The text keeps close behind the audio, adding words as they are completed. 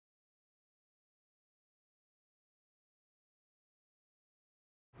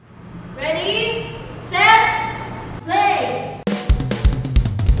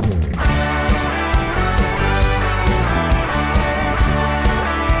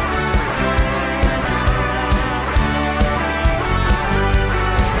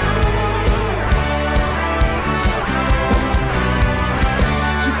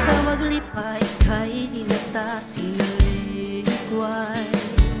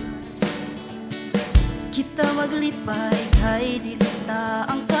maglipay kay dilita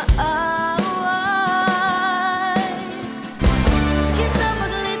ang kaaway. Kita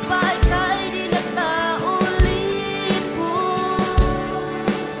maglipay kay dilata ulipon.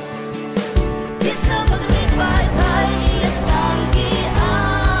 Kita maglipay kay iyatang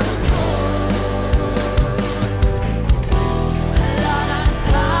giangkon. Halaran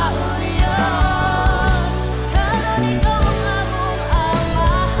ka Diyos, karon ikaw ang among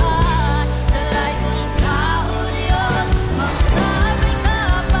amahan. Dalay kong tao Diyos, mga sabay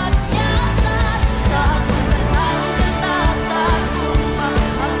kapagyasan. Sa akong kantahong kanta, sa akong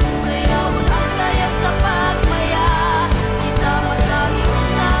akong sayawon ang sayaw sa pagmaya. Kita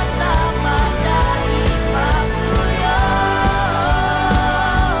magkahiusa sa pagdahi pagtuyo.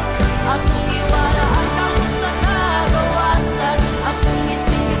 Akong iwara ang kamot sa kagawasan, akong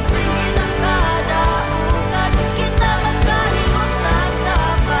isingit-singit ang kadaugan. Kita magkahiusa sa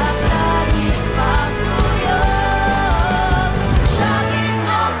pagdahi pagtuyo. Syakit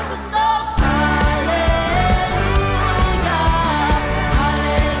ang kusog, hallelujah,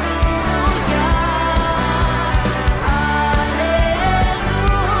 hallelujah, hallelujah.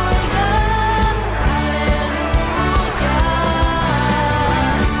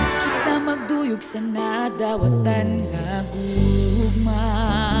 Kita magduyog sa nadawatan nga gugma.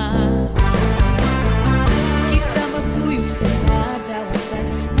 Kita magduyog sa nadawatan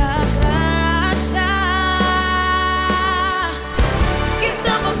nga grasya.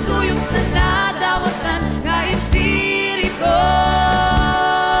 Kita magduyog sa nadawatan nga espiritu.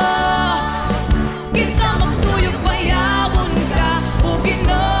 Kita magduyog bayawon ka o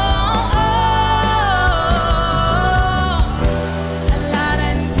Ginoo.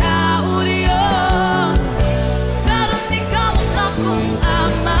 Halaran ka o Diyos, karon ikaw ang akong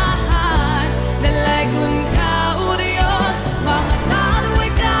amahan. Dalaygon ka o Diyos, mga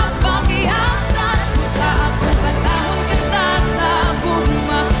saluway ka pakihasan. Sa akong kantahon kanta sa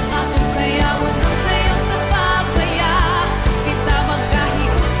gugma, akong sayawon ang sayaw sa pagmaya. Kita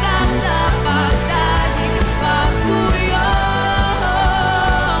magkahiusa sa pagdalig pagtuyo.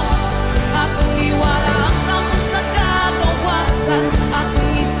 Akong iwala ang kamot sa kagawasan,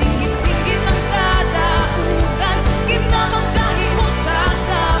 akong isingit-singit ang kadaugan. Kita magkahiusa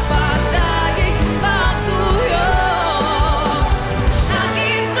sa pagdalig pagtuyo.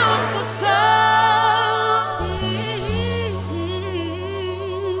 Syakit ang kusog,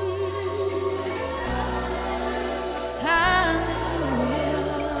 hallelujah.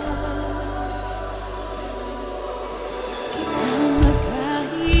 Kita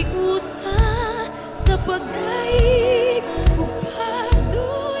magkahiusa sa pagdalig